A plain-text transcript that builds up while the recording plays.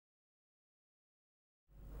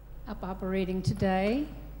Our reading today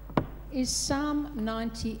is Psalm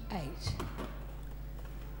 98.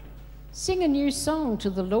 Sing a new song to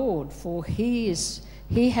the Lord, for He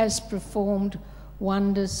has performed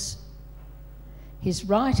wonders. His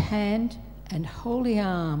right hand and holy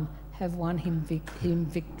arm have won him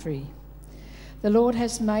victory. The Lord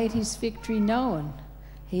has made his victory known.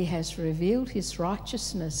 He has revealed his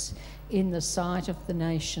righteousness in the sight of the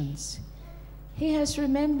nations. He has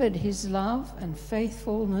remembered his love and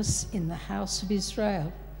faithfulness in the house of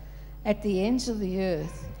Israel. At the ends of the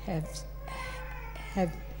earth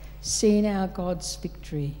have seen our God's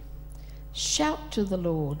victory. Shout to the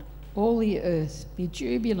Lord, all the earth, be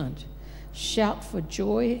jubilant. Shout for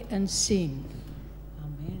joy and sing.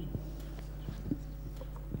 Amen.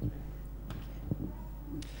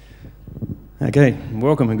 Okay,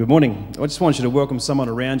 welcome and good morning. I just want you to welcome someone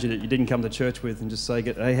around you that you didn't come to church with and just say,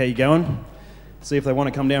 hey, how you going? See if they want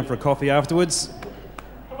to come down for a coffee afterwards.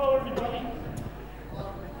 Hello, everybody.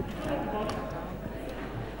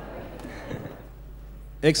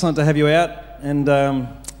 Excellent to have you out. And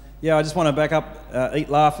I just want to back up, eat,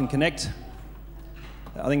 laugh and connect.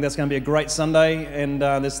 I think that's going to be a great Sunday, and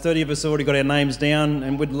there's 30 of us already got our names down,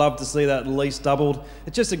 and we'd love to see that at least doubled.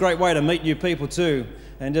 It's just a great way to meet new people too,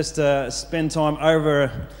 and just spend time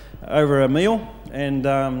over a meal. And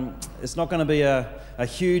it's not going to be a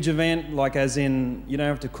huge event, like as in you don't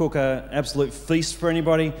have to cook an absolute feast for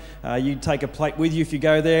anybody. You take a plate with you if you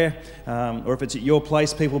go there, or if it's at your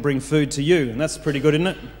place, people bring food to you, and that's pretty good, isn't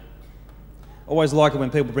it? Always like it when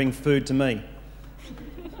people bring food to me.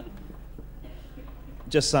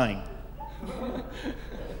 Just saying.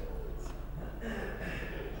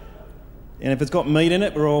 And if it's got meat in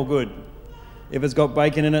it, we're all good. If it's got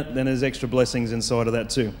bacon in it, then there's extra blessings inside of that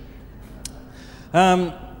too.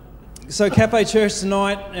 So Cafe Church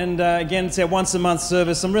tonight, and again, it's our once a month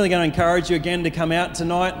service. I'm really going to encourage you again to come out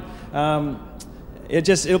tonight.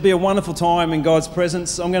 It'll be a wonderful time in God's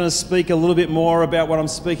presence. I'm going to speak a little bit more about what I'm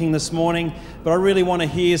speaking this morning, but I really want to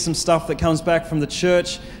hear some stuff that comes back from the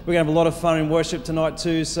church. We're going to have a lot of fun in worship tonight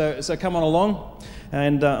too, so come on along,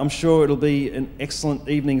 and I'm sure it'll be an excellent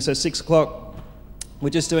evening. So 6 o'clock. We're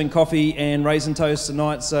just doing coffee and raisin toast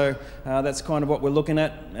tonight, so that's kind of what we're looking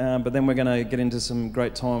at. But then we're going to get into some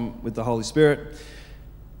great time with the Holy Spirit.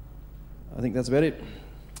 I think that's about it.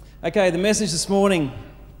 Okay, the message this morning.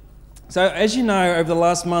 So as you know, over the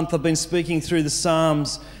last month I've been speaking through the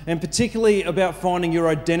Psalms, and particularly about finding your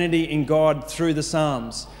identity in God through the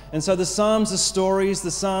Psalms. And so the Psalms are stories,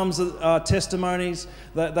 the Psalms are testimonies.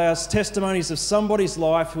 They are testimonies of somebody's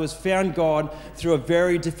life who has found God through a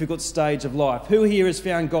very difficult stage of life. Who here has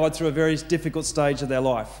found God through a very difficult stage of their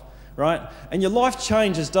life, right? And your life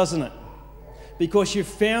changes, doesn't it? Because you've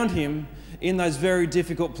found Him in those very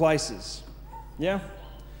difficult places. Yeah?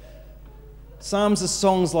 Psalms are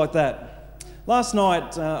songs like that. Last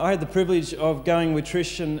night, I had the privilege of going with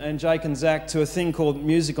Trish and Jake and Zach to a thing called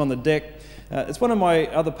Music on the Deck. It's one of my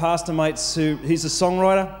other pastor mates he's a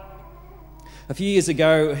songwriter. A few years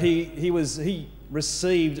ago, he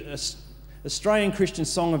received Australian Christian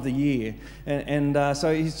Song of the Year. And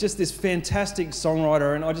so he's just this fantastic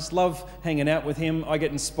songwriter, and I just love hanging out with him. I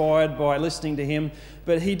get inspired by listening to him.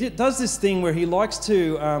 But he does this thing where he likes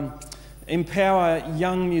to empower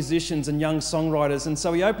young musicians and young songwriters. And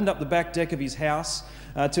so he opened up the back deck of his house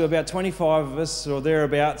to about 25 of us or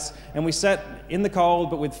thereabouts, and we sat in the cold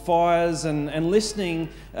but with fires and listening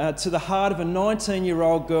to the heart of a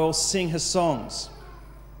 19-year-old girl sing her songs.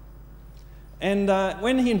 And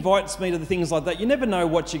when he invites me to the things like that, you never know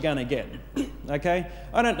what you're going to get, okay?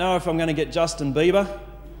 I don't know if I'm going to get Justin Bieber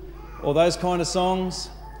or those kind of songs.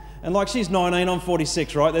 And like, she's 19, I'm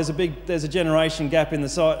 46, right? There's a generation gap in the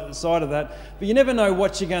side of that. But you never know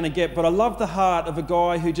what you're going to get. But I love the heart of a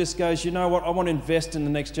guy who just goes, you know what, I want to invest in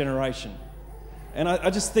the next generation. And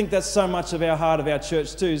I just think that's so much of our heart of our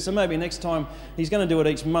church too. So maybe next time, he's going to do it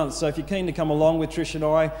each month. So if you're keen to come along with Trish and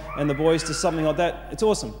I and the boys to something like that, it's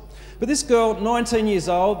awesome. But this girl, 19 years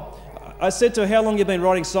old, I said to her, how long have you been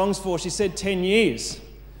writing songs for? She said 10 years.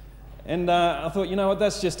 And I thought, you know what,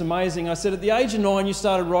 that's just amazing. I said, at the age of 9, you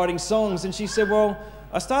started writing songs. And she said, well,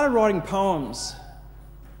 I started writing poems.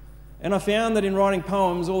 And I found that in writing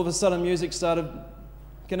poems, all of a sudden music started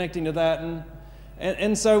connecting to that.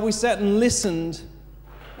 And so we sat and listened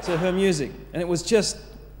to her music. And it was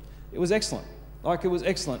excellent. Like, it was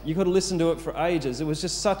excellent. You could have listened to it for ages. It was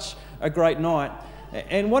just such a great night.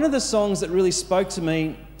 And one of the songs that really spoke to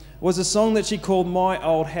me was a song that she called My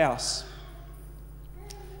Old House.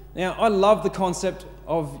 Now, I love the concept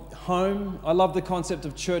of home. I love the concept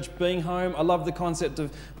of church being home. I love the concept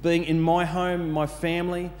of being in my home, my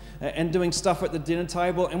family, and doing stuff at the dinner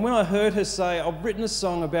table. And when I heard her say, I've written a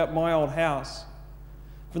song about my old house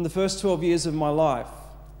from the first 12 years of my life,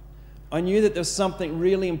 I knew that there was something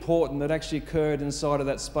really important that actually occurred inside of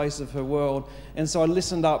that space of her world. And so I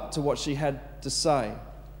listened up to what she had to say.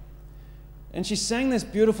 And she sang this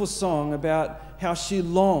beautiful song about how she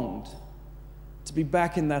longed to be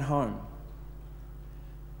back in that home.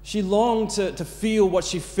 She longed to feel what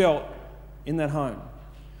she felt in that home,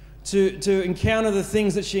 to encounter the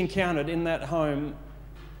things that she encountered in that home,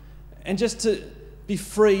 and just to be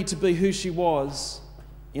free to be who she was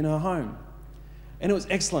in her home. And it was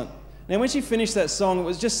excellent. Now, when she finished that song, it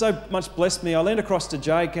was just so much blessed me. I leaned across to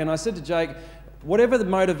Jake and I said to Jake, whatever that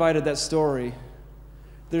motivated that story,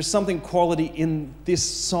 there's something quality in this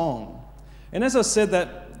song. And as I said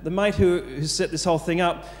that, the mate who set this whole thing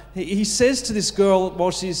up, he says to this girl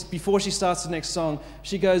before she starts the next song,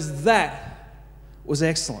 she goes, "That was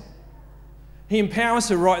excellent." He empowers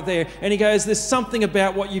her right there, and he goes, "There's something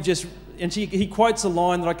about what you've just..." And he quotes a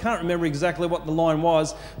line that I can't remember exactly what the line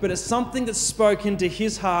was, but it's something that spoke into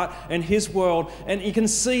his heart and his world. And you can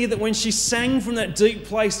see that when she sang from that deep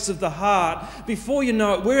place of the heart, before you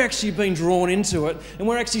know it, we're actually being drawn into it. And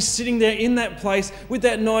we're actually sitting there in that place with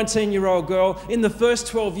that 19-year-old girl in the first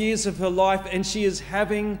 12 years of her life, and she is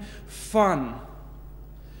having fun.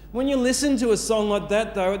 When you listen to a song like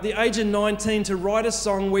that, though, at the age of 19, to write a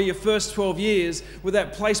song where your first 12 years were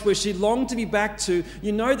that place where she longed to be back to,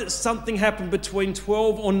 you know that something happened between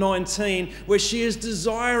 12 or 19 where she is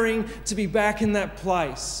desiring to be back in that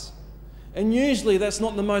place. And usually that's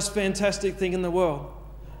not the most fantastic thing in the world.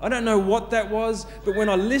 I don't know what that was, but when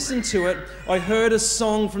I listened to it, I heard a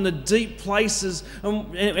song from the deep places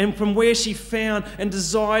and from where she found and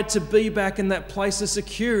desired to be back in that place of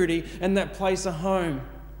security and that place of home.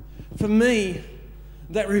 For me,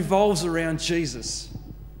 that revolves around Jesus.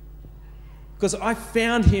 Because I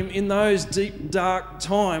found him in those deep, dark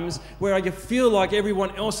times where I feel like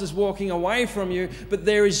everyone else is walking away from you, but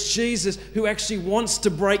there is Jesus who actually wants to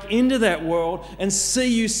break into that world and see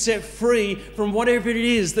you set free from whatever it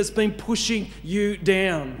is that's been pushing you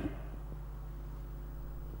down.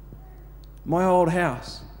 My old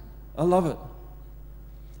house. I love it.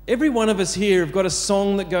 Every one of us here have got a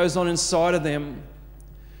song that goes on inside of them.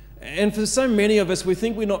 And for so many of us, we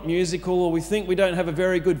think we're not musical, or we think we don't have a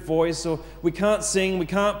very good voice, or we can't sing, we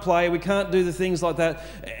can't play, we can't do the things like that.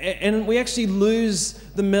 And we actually lose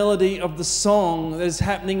the melody of the song that is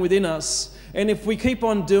happening within us. And if we keep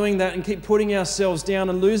on doing that and keep putting ourselves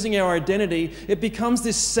down and losing our identity, it becomes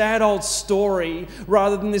this sad old story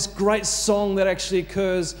rather than this great song that actually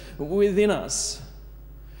occurs within us.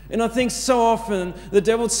 And I think so often the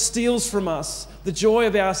devil steals from us the joy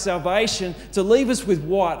of our salvation to leave us with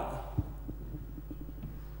what?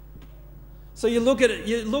 So you look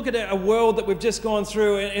at a world that we've just gone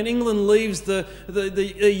through, and England leaves the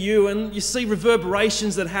EU, and you see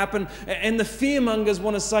reverberations that happen, and the fearmongers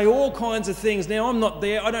want to say all kinds of things. Now, I'm not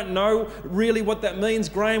there. I don't know really what that means.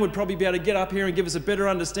 Graham would probably be able to get up here and give us a better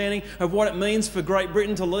understanding of what it means for Great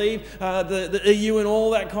Britain to leave the EU and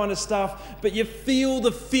all that kind of stuff. But you feel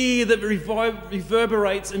the fear that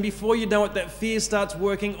reverberates, and before you know it, that fear starts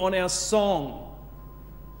working on our song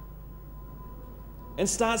and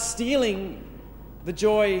starts stealing the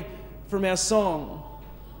joy from our song.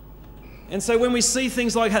 And so when we see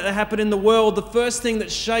things like that happen in the world, the first thing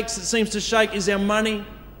that seems to shake is our money.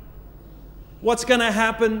 What's going to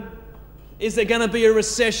happen? Is there going to be a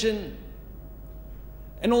recession?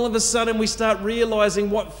 And all of a sudden we start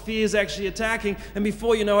realizing what fear is actually attacking, and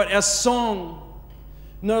before you know it, our song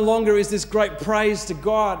no longer is this great praise to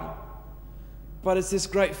God, but it's this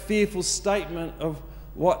great fearful statement of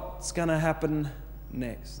what's going to happen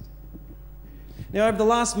next. Now, over the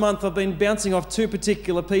last month, I've been bouncing off two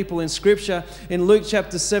particular people in Scripture. In Luke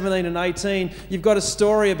chapter 17 and 18, you've got a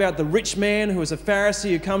story about the rich man who is a Pharisee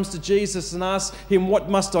who comes to Jesus and asks him, "What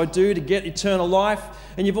must I do to get eternal life?"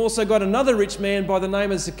 And you've also got another rich man by the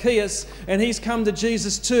name of Zacchaeus, and he's come to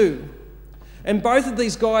Jesus too. And both of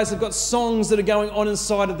these guys have got songs that are going on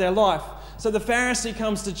inside of their life. So the Pharisee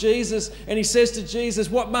comes to Jesus and he says to Jesus,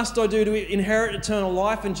 "What must I do to inherit eternal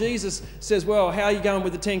life?" And Jesus says, "Well, how are you going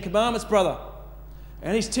with the 10 Commandments, brother?"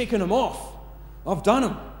 And he's ticking them off. "I've done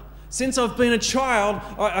them. Since I've been a child,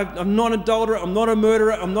 I'm not an adulterer, I'm not a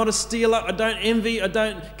murderer, I'm not a stealer, I don't envy, I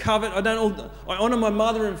don't covet, I honour my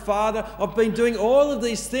mother and father. I've been doing all of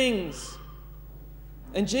these things."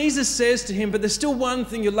 And Jesus says to him, "But there's still one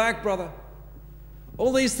thing you lack, brother.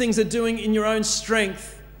 All these things are doing in your own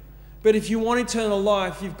strength. But if you want eternal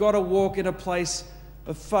life, you've got to walk in a place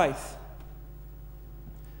of faith."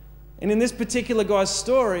 And in this particular guy's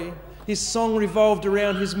story, his song revolved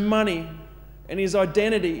around his money and his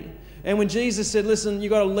identity. And when Jesus said, listen, you've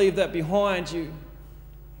got to leave that behind you,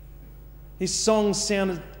 his song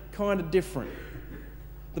sounded kind of different.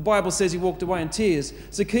 The Bible says he walked away in tears.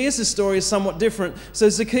 Zacchaeus' story is somewhat different. So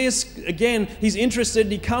Zacchaeus, again, he's interested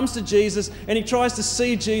and he comes to Jesus and he tries to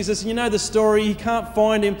see Jesus. And you know the story, he can't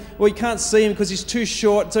find him, or he can't see him because he's too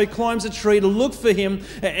short. So he climbs a tree to look for him.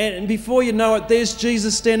 And before you know it, there's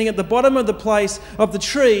Jesus standing at the bottom of the place of the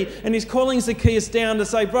tree, and he's calling Zacchaeus down to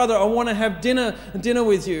say, brother, I want to have dinner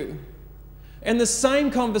with you. And the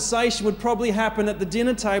same conversation would probably happen at the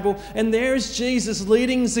dinner table, and there is Jesus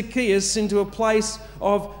leading Zacchaeus into a place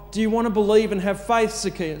of, do you want to believe and have faith,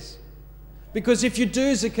 Zacchaeus? Because if you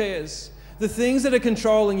do, Zacchaeus, the things that are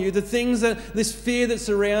controlling you, the things that, this fear that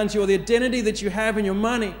surrounds you, or the identity that you have in your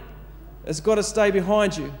money, has got to stay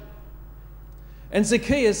behind you. And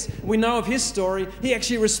Zacchaeus, we know of his story, he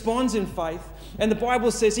actually responds in faith. And the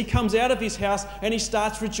Bible says he comes out of his house and he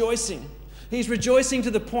starts rejoicing. He's rejoicing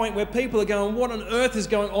to the point where people are going, what on earth is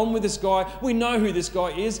going on with this guy? We know who this guy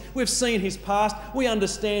is. We've seen his past. We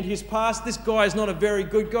understand his past. This guy is not a very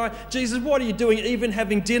good guy. Jesus, what are you doing even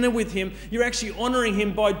having dinner with him? You're actually honouring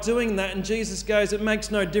him by doing that. And Jesus goes, it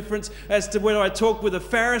makes no difference as to whether I talk with a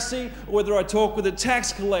Pharisee or whether I talk with a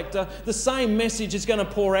tax collector. The same message is going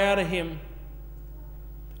to pour out of him.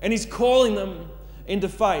 And he's calling them into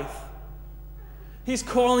faith. He's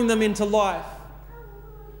calling them into life.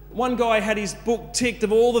 One guy had his book ticked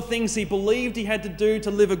of all the things he believed he had to do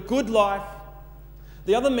to live a good life.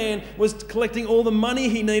 The other man was collecting all the money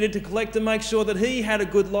he needed to collect to make sure that he had a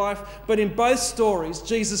good life. But in both stories,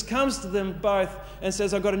 Jesus comes to them both and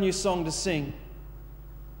says, I've got a new song to sing.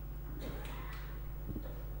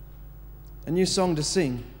 A new song to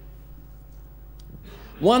sing.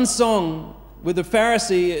 One song with the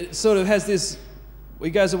Pharisee, it sort of has this, he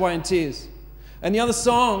goes away in tears. And the other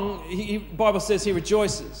song, the Bible says he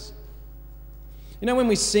rejoices. You know, when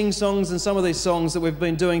we sing songs, and some of these songs that we've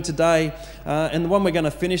been doing today, and the one we're going to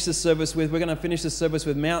finish the service with, we're going to finish the service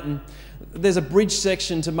with Mountain. There's a bridge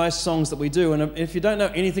section to most songs that we do. And if you don't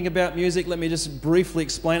know anything about music, let me just briefly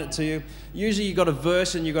explain it to you. Usually you've got a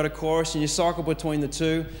verse and you've got a chorus, and you cycle between the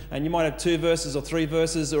two. And you might have 2 verses or 3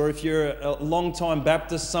 verses, or if you're a long-time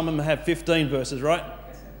Baptist, some of them have 15 verses, right?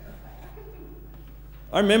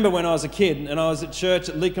 I remember when I was a kid and I was at church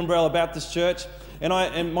at Leakumbrella Baptist Church,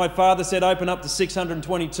 and my father said open up to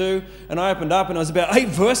 622, and I opened up and it was about 8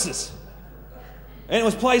 verses. And it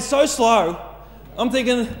was played so slow, I'm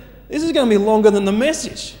thinking, this is going to be longer than the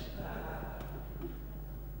message.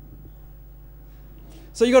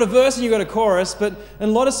 So you've got a verse and you've got a chorus, but in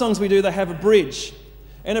a lot of songs we do, they have a bridge.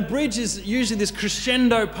 And a bridge is usually this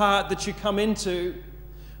crescendo part that you come into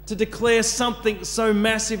to declare something so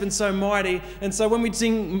massive and so mighty. And so when we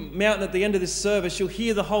sing Mountain at the end of this service, you'll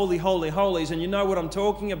hear the Holy, Holy, Holies, and you know what I'm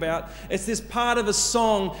talking about. It's this part of a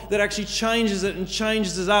song that actually changes it and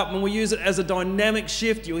changes it up, and we use it as a dynamic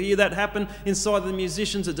shift. You'll hear that happen inside the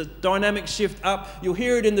musicians, a dynamic shift up. You'll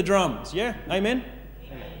hear it in the drums. Yeah? Amen?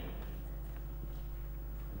 Amen.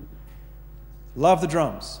 Love the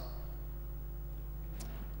drums.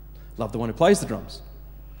 Love the one who plays the drums.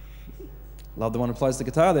 Love the one who plays the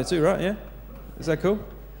guitar there too, right? Yeah? Is that cool?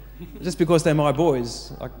 Just because they're my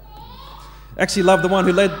boys. I actually love the one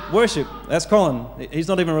who led worship. That's Colin. He's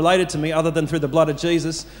not even related to me other than through the blood of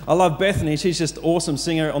Jesus. I love Bethany. She's just an awesome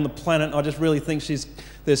singer on the planet. I just really think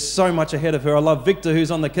there's so much ahead of her. I love Victor,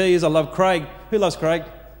 who's on the keys. I love Craig. Who loves Craig?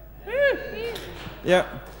 Yeah.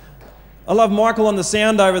 I love Michael on the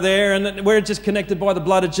sound over there, and we're just connected by the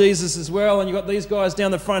blood of Jesus as well. And you've got these guys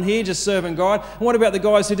down the front here just serving God. And what about the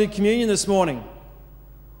guys who did communion this morning?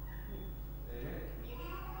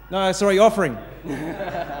 No, sorry, offering.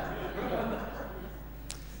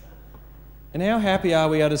 And how happy are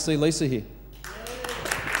we to see Lisa here?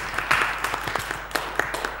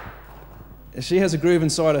 She has a groove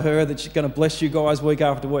inside of her that she's going to bless you guys week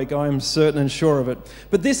after week. I am certain and sure of it.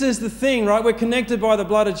 But this is the thing, right? We're connected by the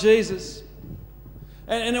blood of Jesus.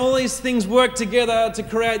 And all these things work together to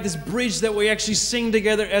create this bridge that we actually sing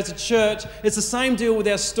together as a church. It's the same deal with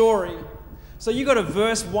our story. So you got a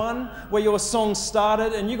verse 1 where your song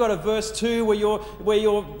started, and you got a verse 2 where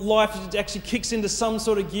your life actually kicks into some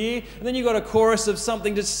sort of gear, and then you got a chorus of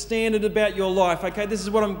something that's standard about your life. Okay, this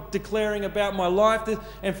is what I'm declaring about my life,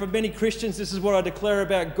 and for many Christians, this is what I declare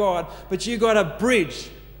about God. But you got a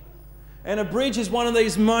bridge. And a bridge is one of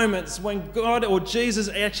these moments when God or Jesus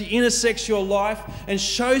actually intersects your life and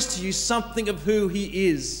shows to you something of who He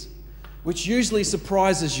is, which usually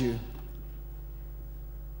surprises you.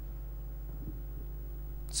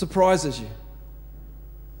 Surprises you.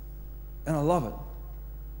 And I love it.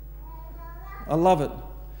 I love it.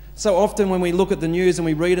 So often when we look at the news and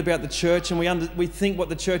we read about the church and we think what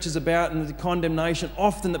the church is about and the condemnation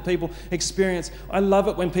often that people experience, I love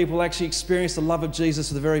it when people actually experience the love of Jesus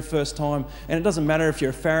for the very first time. And it doesn't matter if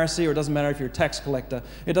you're a Pharisee or it doesn't matter if you're a tax collector.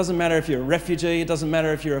 It doesn't matter if you're a refugee. It doesn't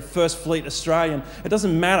matter if you're a First Fleet Australian. It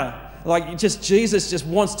doesn't matter. Like, Jesus just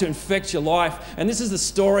wants to infect your life. And this is the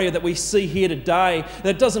story that we see here today.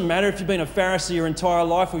 That it doesn't matter if you've been a Pharisee your entire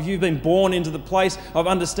life, or if you've been born into the place of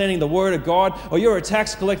understanding the Word of God, or you're a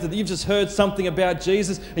tax collector that you've just heard something about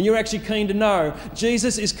Jesus and you're actually keen to know.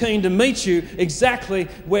 Jesus is keen to meet you exactly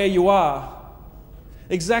where you are.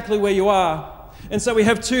 Exactly where you are. And so we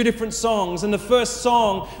have two different songs. And the first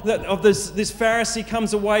song of this Pharisee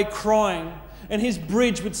comes away crying. And his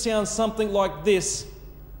bridge would sound something like this.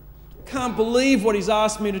 Can't believe what he's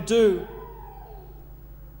asked me to do.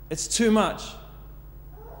 It's too much.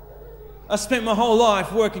 I spent my whole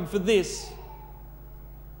life working for this,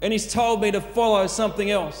 and he's told me to follow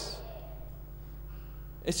something else.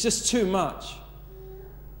 It's just too much.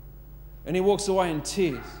 And he walks away in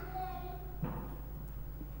tears.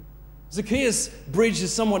 Zacchaeus' bridge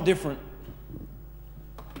is somewhat different.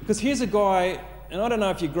 Because here's a guy, and I don't know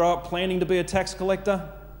if you grow up planning to be a tax collector.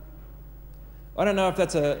 I don't know if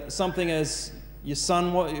that's something as your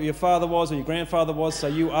father was, or your grandfather was, so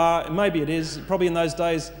you are. Maybe it is. Probably in those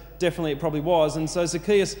days, definitely it probably was. And so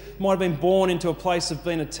Zacchaeus might have been born into a place of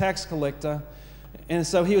being a tax collector. And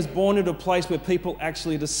so he was born into a place where people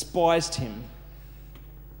actually despised him.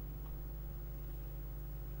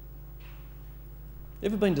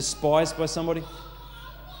 Ever been despised by somebody?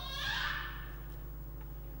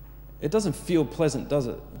 It doesn't feel pleasant, does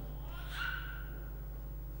it?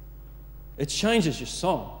 It changes your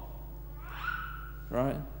song,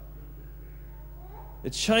 right?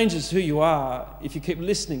 It changes who you are if you keep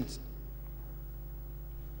listening.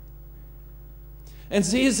 And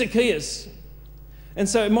so here's Zacchaeus. And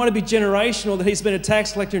so it might be generational that he's been a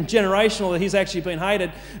tax collector, and generational that he's actually been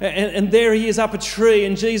hated. And there he is up a tree,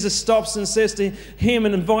 and Jesus stops and says to him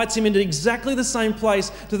and invites him into exactly the same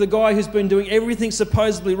place to the guy who's been doing everything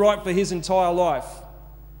supposedly right for his entire life.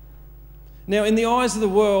 Now, in the eyes of the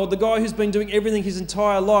world, the guy who's been doing everything his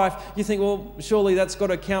entire life, you think, well, surely that's got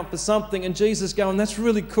to count for something. And Jesus going, that's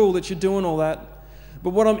really cool that you're doing all that. But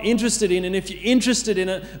what I'm interested in, and if you're interested in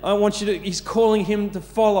it, I want you to, he's calling him to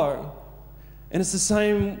follow. And it's the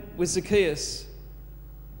same with Zacchaeus.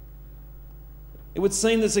 It would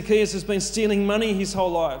seem that Zacchaeus has been stealing money his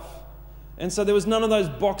whole life. And so there was none of those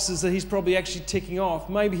boxes that he's probably actually ticking off.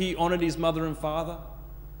 Maybe he honoured his mother and father.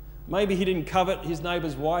 Maybe he didn't covet his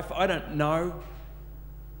neighbour's wife. I don't know.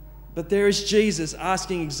 But there is Jesus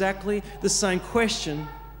asking exactly the same question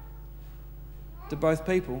to both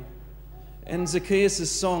people. And Zacchaeus'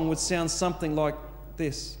 song would sound something like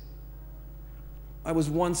this. I was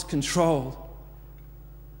once controlled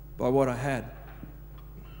by what I had,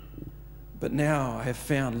 but now I have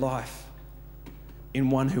found life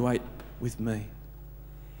in one who ate with me.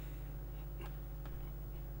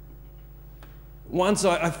 Once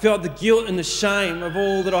I felt the guilt and the shame of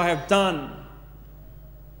all that I have done,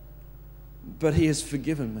 but he has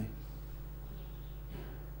forgiven me.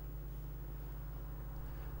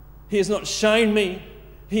 He has not shamed me,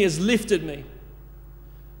 he has lifted me.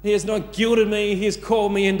 He has not guilted me, he has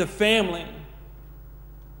called me into family.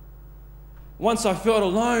 Once I felt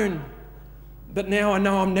alone, but now I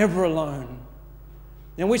know I'm never alone.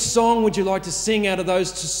 Now, which song would you like to sing out of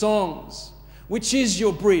those two songs? Which is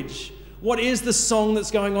your bridge? What is the song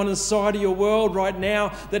that's going on inside of your world right now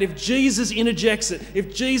that if Jesus interjects it,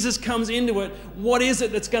 if Jesus comes into it, what is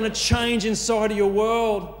it that's going to change inside of your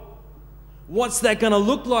world? What's that going to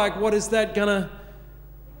look like? What is that going to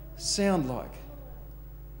sound like?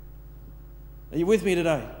 Are you with me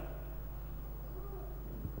today?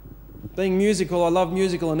 Being musical, I love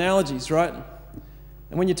musical analogies, right?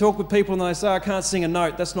 And when you talk with people and they say, I can't sing a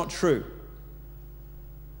note, that's not true.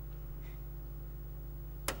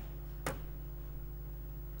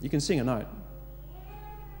 You can sing a note.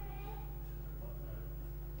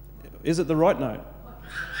 Is it the right note?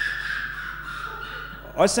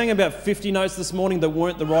 I sang about 50 notes this morning that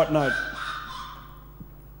weren't the right note.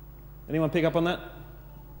 Anyone pick up on that?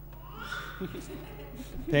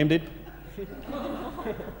 Pam did?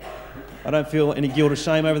 I don't feel any guilt or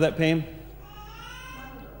shame over that, Pam.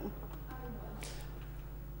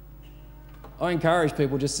 I encourage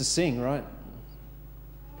people just to sing, right?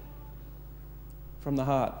 From the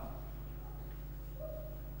heart.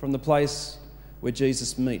 From the place where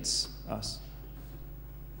Jesus meets us.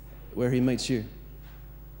 Where he meets you.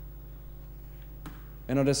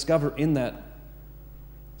 And I discover in that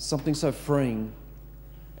something so freeing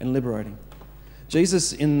and liberating.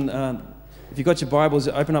 Jesus in If you've got your Bibles,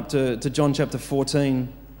 open up to John chapter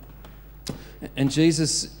 14. And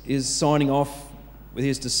Jesus is signing off with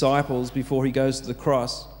his disciples before he goes to the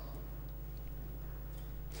cross.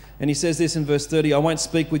 And he says this in verse 30, "I won't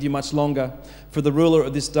speak with you much longer, for the ruler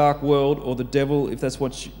of this dark world," or the devil, if that's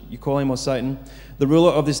what you call him, or Satan, "the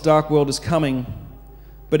ruler of this dark world is coming,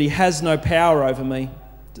 but he has no power over me."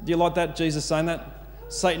 Do you like that, Jesus saying that?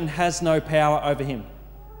 Satan has no power over him.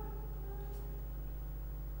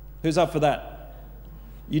 Who's up for that?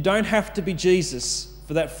 You don't have to be Jesus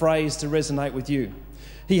for that phrase to resonate with you.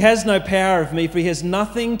 He has no power of me, for he has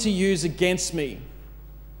nothing to use against me.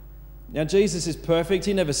 Now, Jesus is perfect.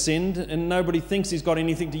 He never sinned, and nobody thinks he's got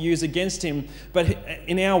anything to use against him. But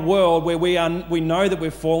in our world where we know that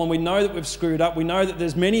we've fallen, we know that we've screwed up, we know that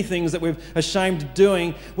there's many things that we're ashamed of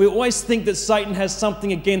doing, we always think that Satan has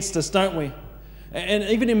something against us, don't we? And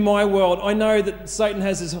even in my world, I know that Satan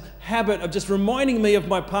has this habit of just reminding me of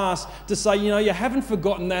my past to say, you haven't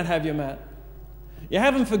forgotten that, have you, Matt? You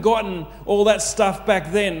haven't forgotten all that stuff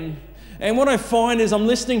back then. And what I find is I'm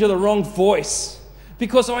listening to the wrong voice.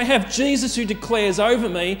 Because I have Jesus who declares over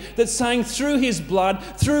me that saying through his blood,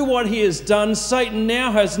 through what he has done, Satan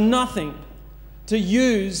now has nothing to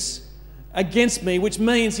use against me, which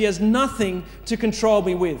means he has nothing to control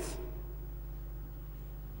me with.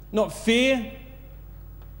 Not fear,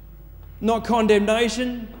 not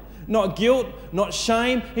condemnation, not guilt, not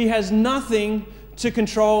shame. He has nothing to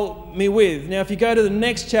control me with. Now, if you go to the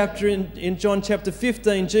next chapter in John chapter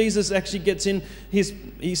 15, Jesus actually gets in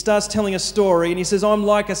he starts telling a story, and he says, "I'm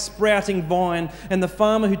like a sprouting vine, and the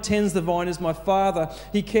farmer who tends the vine is my Father.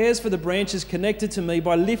 He cares for the branches connected to me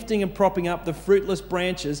by lifting and propping up the fruitless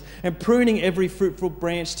branches and pruning every fruitful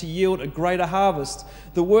branch to yield a greater harvest.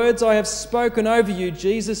 The words I have spoken over you,"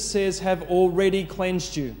 Jesus says, "have already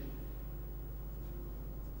cleansed you."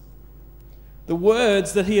 The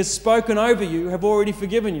words that he has spoken over you have already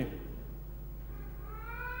forgiven you.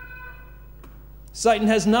 Satan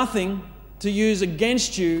has nothing to use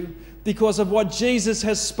against you because of what Jesus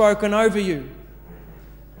has spoken over you.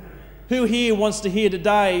 Who here wants to hear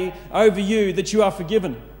today over you that you are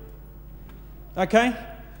forgiven? Okay?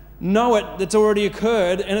 Know it, that's already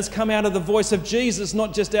occurred, and it's come out of the voice of Jesus,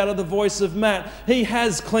 not just out of the voice of Matt. He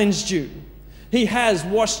has cleansed you. He has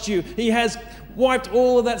washed you. He has wiped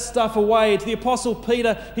all of that stuff away. To the Apostle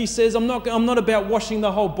Peter, he says, I'm not about washing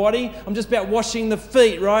the whole body. I'm just about washing the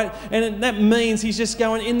feet, right? And that means he's just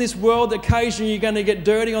going, in this world, occasionally you're going to get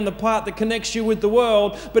dirty on the part that connects you with the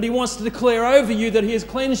world, but he wants to declare over you that he has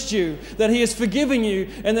cleansed you, that he has forgiven you,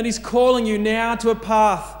 and that he's calling you now to a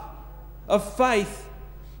path of faith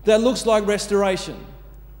that looks like restoration.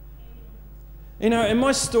 And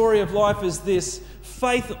my story of life is this: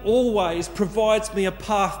 faith always provides me a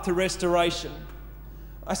path to restoration.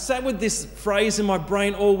 I sat with this phrase in my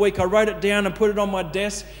brain all week. I wrote it down and put it on my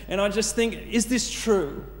desk, and I just think, is this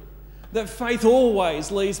true? That faith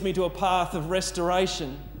always leads me to a path of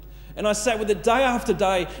restoration. And I sat with it day after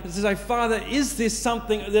day and to say, Father, is this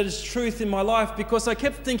something that is truth in my life? Because I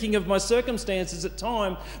kept thinking of my circumstances at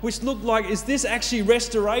time, which looked like, is this actually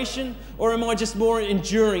restoration, or am I just more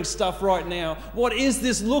enduring stuff right now? What is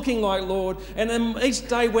this looking like, Lord? And then each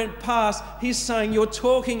day went past, he's saying, you're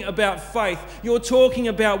talking about faith. You're talking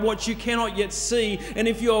about what you cannot yet see. And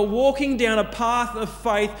if you're walking down a path of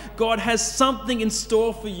faith, God has something in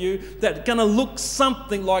store for you that's going to look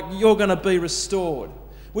something like you're going to be restored.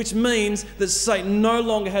 Which means that Satan no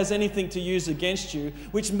longer has anything to use against you,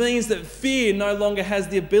 which means that fear no longer has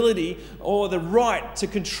the ability or the right to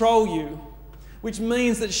control you, which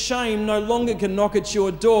means that shame no longer can knock at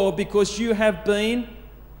your door because you have been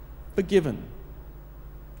forgiven.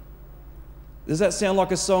 Does that sound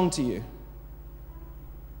like a song to you?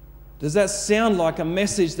 Does that sound like a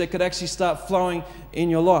message that could actually start flowing in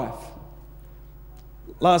your life?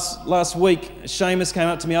 Last week, Seamus came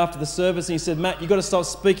up to me after the service and he said, Matt, you've got to stop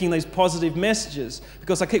speaking these positive messages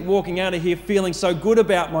because I keep walking out of here feeling so good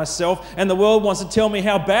about myself and the world wants to tell me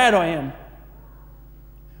how bad I am.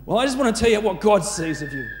 Well, I just want to tell you what God sees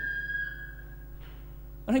of you.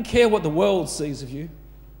 I don't care what the world sees of you.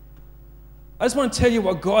 I just want to tell you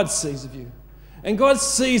what God sees of you. And God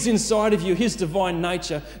sees inside of you His divine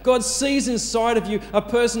nature. God sees inside of you a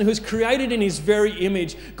person who's created in His very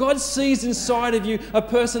image. God sees inside of you a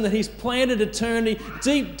person that He's planted eternity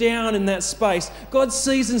deep down in that space. God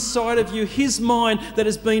sees inside of you His mind that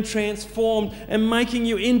has been transformed and making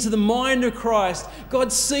you into the mind of Christ.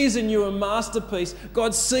 God sees in you a masterpiece.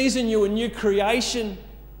 God sees in you a new creation.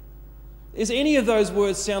 Does any of those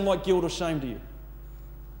words sound like guilt or shame to you?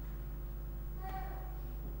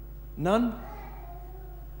 None?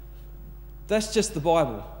 That's just the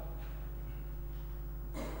Bible.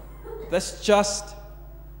 That's just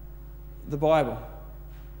the Bible.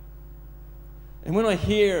 And when I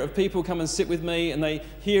hear of people come and sit with me and they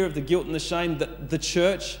hear of the guilt and the shame that the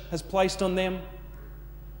church has placed on them,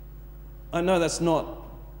 I know that's not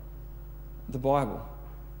the Bible.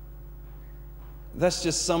 That's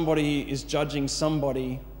just somebody is judging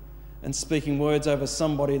somebody and speaking words over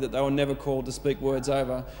somebody that they were never called to speak words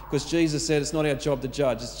over. Because Jesus said it's not our job to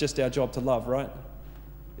judge, it's just our job to love, right?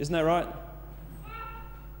 Isn't that right?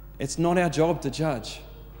 It's not our job to judge.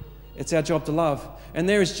 It's our job to love. And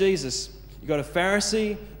there is Jesus. You've got a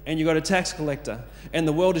Pharisee and you've got a tax collector. And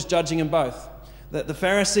the world is judging them both. The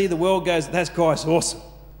Pharisee, the world goes, that guy's awesome.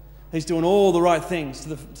 He's doing all the right things.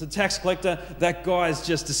 To the tax collector, that guy is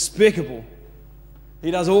just despicable.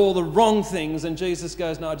 He does all the wrong things. And Jesus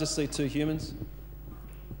goes, no, I just see two humans.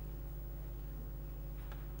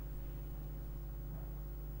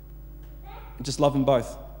 And just love them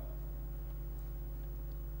both.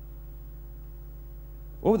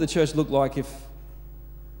 What would the church look like if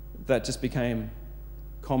that just became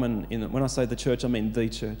common in it? When I say the church, I mean the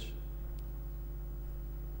church.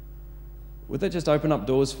 Would that just open up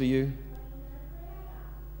doors for you?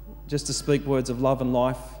 Just to speak words of love and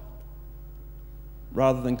life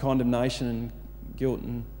rather than condemnation and guilt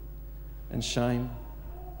and shame?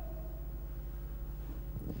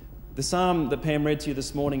 The psalm that Pam read to you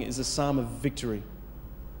this morning is a psalm of victory.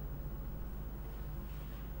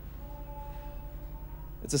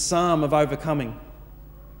 It's a psalm of overcoming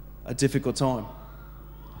a difficult time.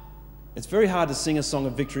 It's very hard to sing a song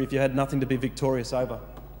of victory if you had nothing to be victorious over.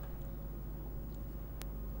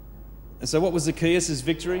 And so what was Zacchaeus'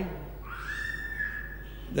 victory?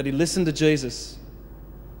 That he listened to Jesus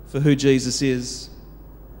for who Jesus is,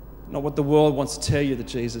 not what the world wants to tell you that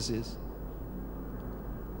Jesus is.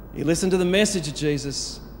 He listened to the message of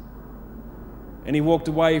Jesus and he walked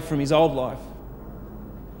away from his old life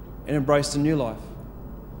and embraced a new life.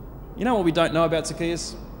 You know what we don't know about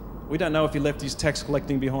Zacchaeus? We don't know if he left his tax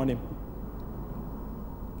collecting behind him.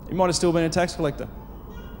 He might have still been a tax collector.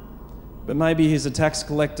 But maybe he's a tax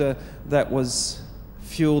collector that was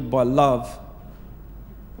fueled by love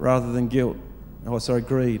rather than guilt.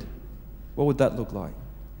 Greed. What would that look like?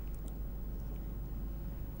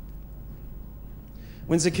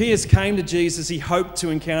 When Zacchaeus came to Jesus, he hoped to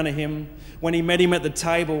encounter him. When he met him at the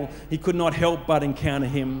table, he could not help but encounter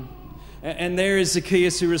him. And there is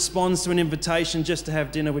Zacchaeus who responds to an invitation just to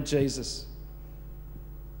have dinner with Jesus.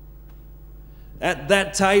 At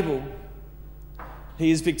that table,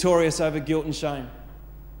 he is victorious over guilt and shame.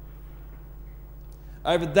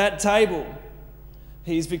 Over that table,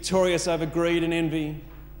 he is victorious over greed and envy.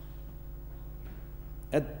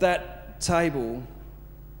 At that table,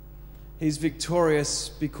 he's victorious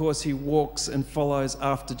because he walks and follows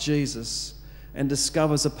after Jesus and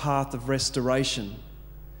discovers a path of restoration.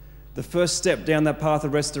 The first step down that path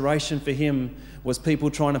of restoration for him was people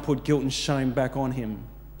trying to put guilt and shame back on him.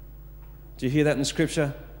 Do you hear that in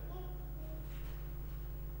Scripture?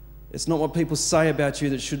 It's not what people say about you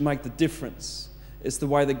that should make the difference. It's the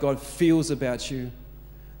way that God feels about you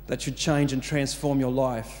that should change and transform your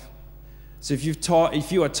life. So if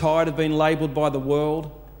you are tired of being labelled by the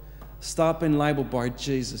world, start being labelled by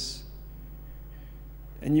Jesus.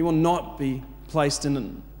 And you will not be placed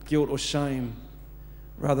in guilt or shame.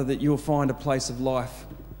 Rather, that you will find a place of life,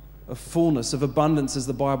 of fullness, of abundance, as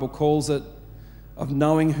the Bible calls it, of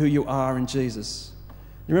knowing who you are in Jesus.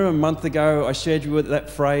 You remember a month ago I shared you with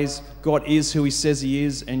that phrase, God is who he says he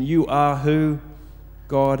is, and you are who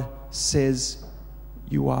God says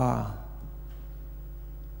you are.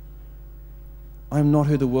 I am not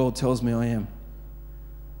who the world tells me I am.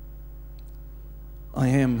 I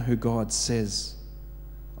am who God says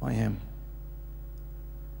I am.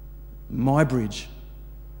 My bridge,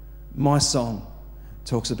 my song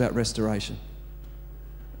talks about restoration.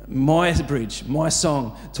 My bridge, my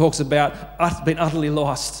song talks about being utterly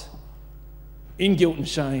lost in guilt and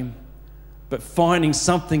shame, but finding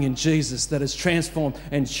something in Jesus that has transformed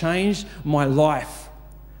and changed my life.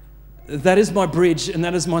 That is my bridge and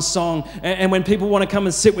that is my song. And when people want to come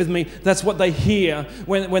and sit with me, that's what they hear.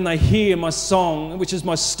 When they hear my song, which is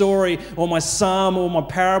my story or my psalm or my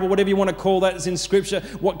parable, whatever you want to call that is in Scripture,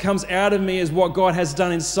 what comes out of me is what God has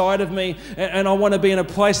done inside of me. And I want to be in a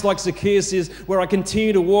place like Zacchaeus is, where I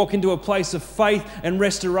continue to walk into a place of faith and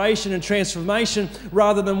restoration and transformation,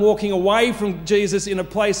 rather than walking away from Jesus in a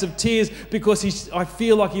place of tears because I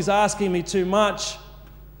feel like he's asking me too much.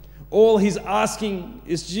 All he's asking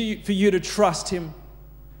is for you to trust him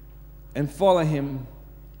and follow him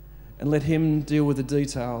and let him deal with the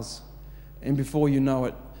details. And before you know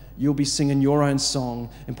it, you'll be singing your own song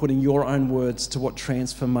and putting your own words to what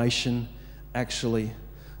transformation actually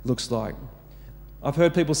looks like. I've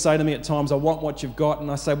heard people say to me at times, I want what you've got,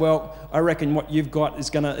 and I say, well, I reckon what you've got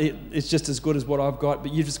it's just as good as what I've got,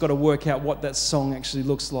 but you've just got to work out what that song actually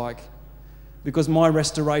looks like. Because my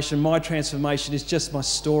restoration, my transformation is just my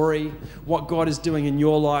story. What God is doing in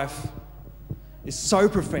your life is so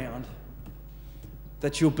profound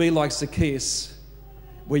that you'll be like Zacchaeus,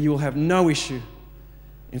 where you'll have no issue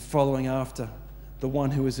in following after the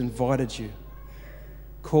one who has invited you,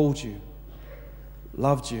 called you,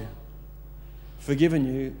 loved you, forgiven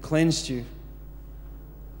you, cleansed you,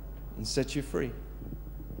 and set you free.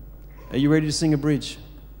 Are you ready to sing a bridge?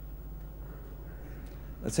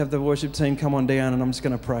 Let's have the worship team come on down, and I'm just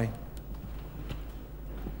going to pray.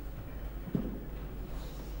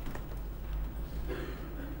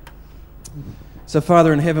 So,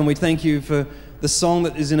 Father in heaven, we thank you for the song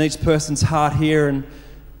that is in each person's heart here. And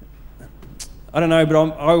I don't know, but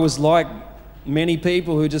I was like many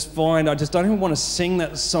people who just find I just don't even want to sing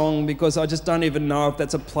that song because I just don't even know if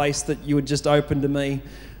that's a place that you would just open to me.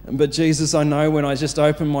 But Jesus, I know when I just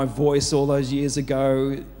opened my voice all those years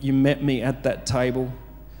ago, you met me at that table.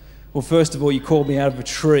 Well, first of all, you called me out of a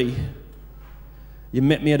tree. You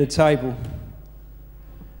met me at a table,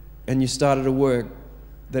 and you started a work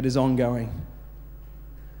that is ongoing.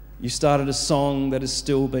 You started a song that has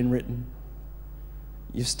still been written.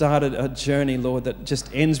 You've started a journey, Lord, that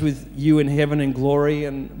just ends with you in heaven in glory.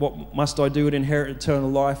 And what must I do to inherit eternal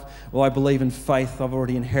life? Well, I believe in faith. I've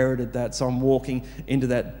already inherited that, so I'm walking into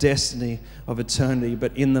that destiny of eternity.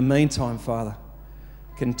 But in the meantime, Father,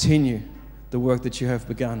 continue the work that you have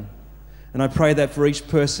begun. And I pray that for each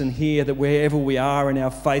person here, that wherever we are in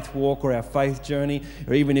our faith walk or our faith journey,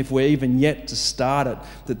 or even if we're even yet to start it,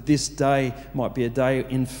 that this day might be a day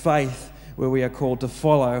in faith where we are called to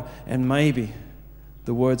follow, and maybe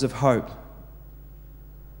the words of hope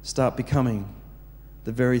start becoming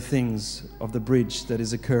the very things of the bridge that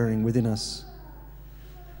is occurring within us.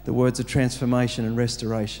 The words of transformation and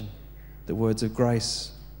restoration, the words of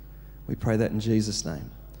grace. We pray that in Jesus' name.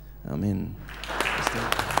 Amen.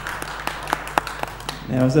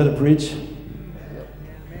 Now, is that a bridge?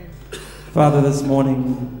 Father, this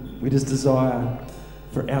morning we just desire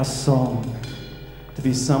for our song to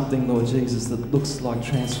be something, Lord Jesus, that looks like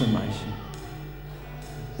transformation.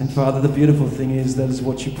 And Father, the beautiful thing is that is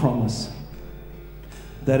what you promise.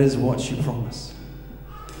 That is what you promise.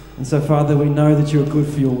 And so, Father, we know that you're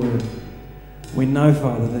good for your word. We know,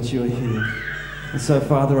 Father, that you are here. And so,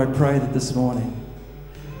 Father, I pray that this morning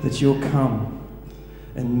that you'll come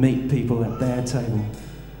and meet people at their table.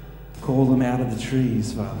 Call them out of the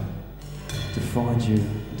trees, Father, to find you,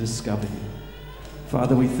 discover you.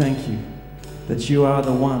 Father, we thank you that you are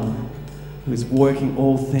the one who is working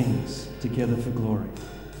all things together for glory.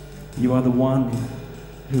 You are the one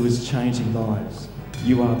who is changing lives.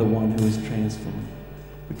 You are the one who is transforming.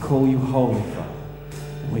 We call you holy, Father.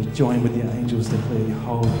 And we join with the angels to declare you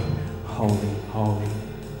holy, holy, holy.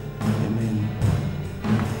 Amen.